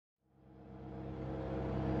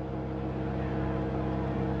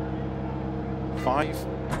5,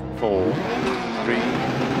 4, 3, 2,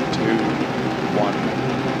 1,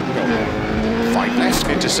 go. 5 left,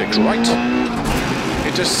 into 6 right,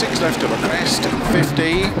 into 6 left over crest,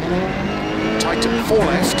 50, tighten 4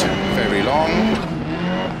 left, very long,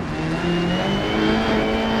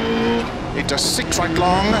 into 6 right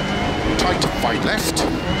long, tight 5 left,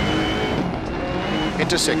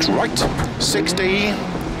 into 6 right, 60,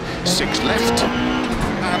 6 left,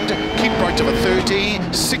 and keep right over 30,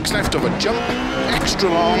 6 left over jump, extra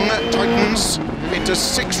long, tightens, into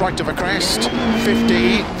 6 right over crest,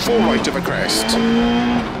 50, 4 right over crest,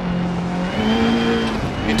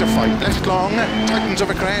 into 5 left long, tightens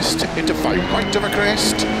over crest, into 5 right over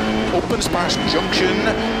crest, opens past junction,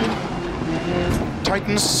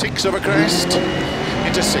 tightens 6 over crest,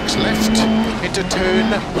 into 6 left, into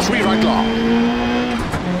turn, 3 right long,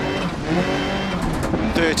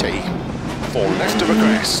 30, 4 left over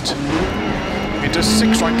crest, into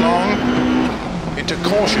 6 right long, into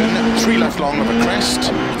caution, 3 left long over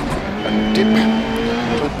crest, and dip,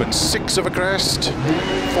 opens 6 over crest,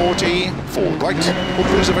 40, 4 right,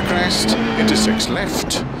 opens over crest, into 6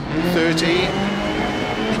 left, 30,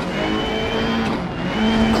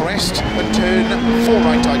 crest and turn, 4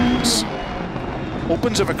 right tightens,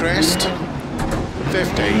 opens over crest,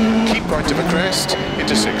 50, keep right over crest,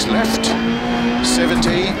 into 6 left,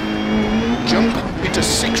 70, jump into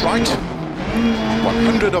 6 right,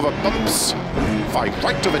 100 over bumps, 5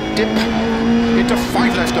 right over dip, into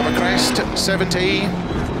 5 left over crest, 70,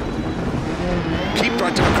 keep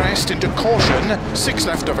right over crest, into caution, 6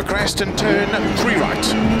 left over crest and turn, 3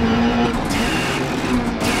 right.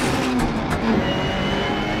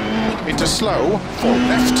 Into slow, 4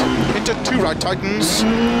 left, into 2 right tightens,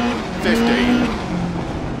 50.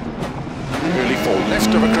 Early 4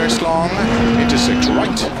 left over crest long, into 6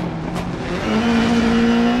 right,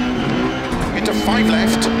 into 5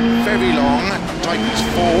 left, very long, tightens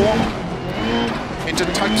 4, into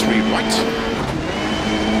tight 3 right,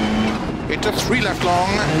 into 3 left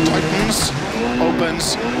long, tightens,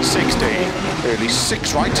 opens 60, early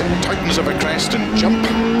 6 right, tightens over crest and jump,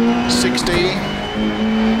 60,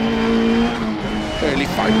 early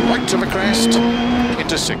 5 right over crest,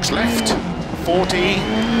 into 6 left, 40,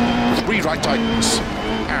 3 right tightens,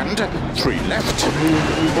 and 3 left,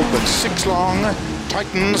 opens 6 long,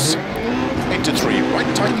 tightens, into 3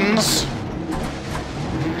 right tightens,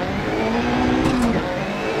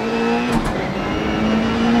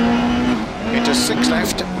 into 6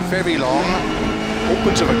 left, very long,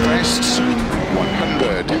 opens over crests,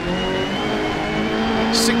 100,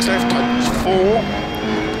 6 left tightens 4,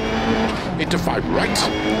 into 5 right,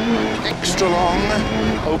 extra long,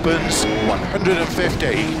 opens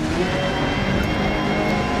 150.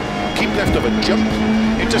 Keep left of a jump,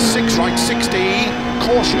 into 6 right 60,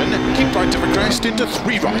 caution, keep right of a crest, into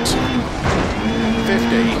 3 right,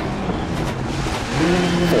 50.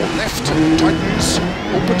 4 left, tightens,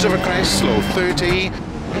 opens of a crest, slow 30,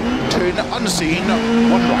 turn unseen,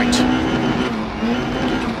 1 right,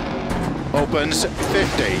 opens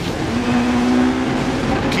 50.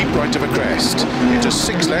 Keep right of a crest, into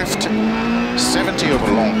 6 left, 70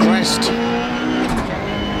 over long crest,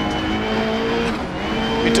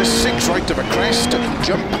 into 6 right of a crest,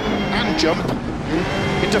 jump,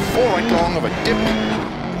 into 4 right long of a dip,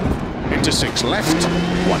 into 6 left,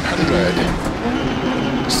 100,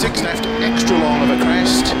 6 left extra long of a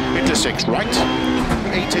crest, into 6 right,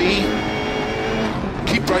 80,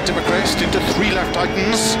 keep right of a crest, into 3 left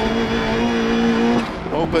tightens,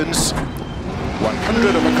 opens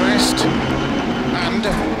 100 of a crest, and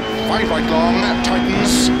 5 right long,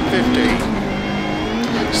 tightens, 50.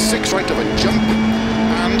 6 right of a jump,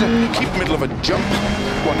 and keep middle of a jump,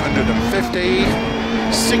 150.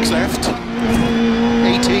 6 left,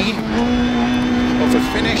 80. Over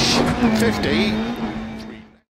finish, 50.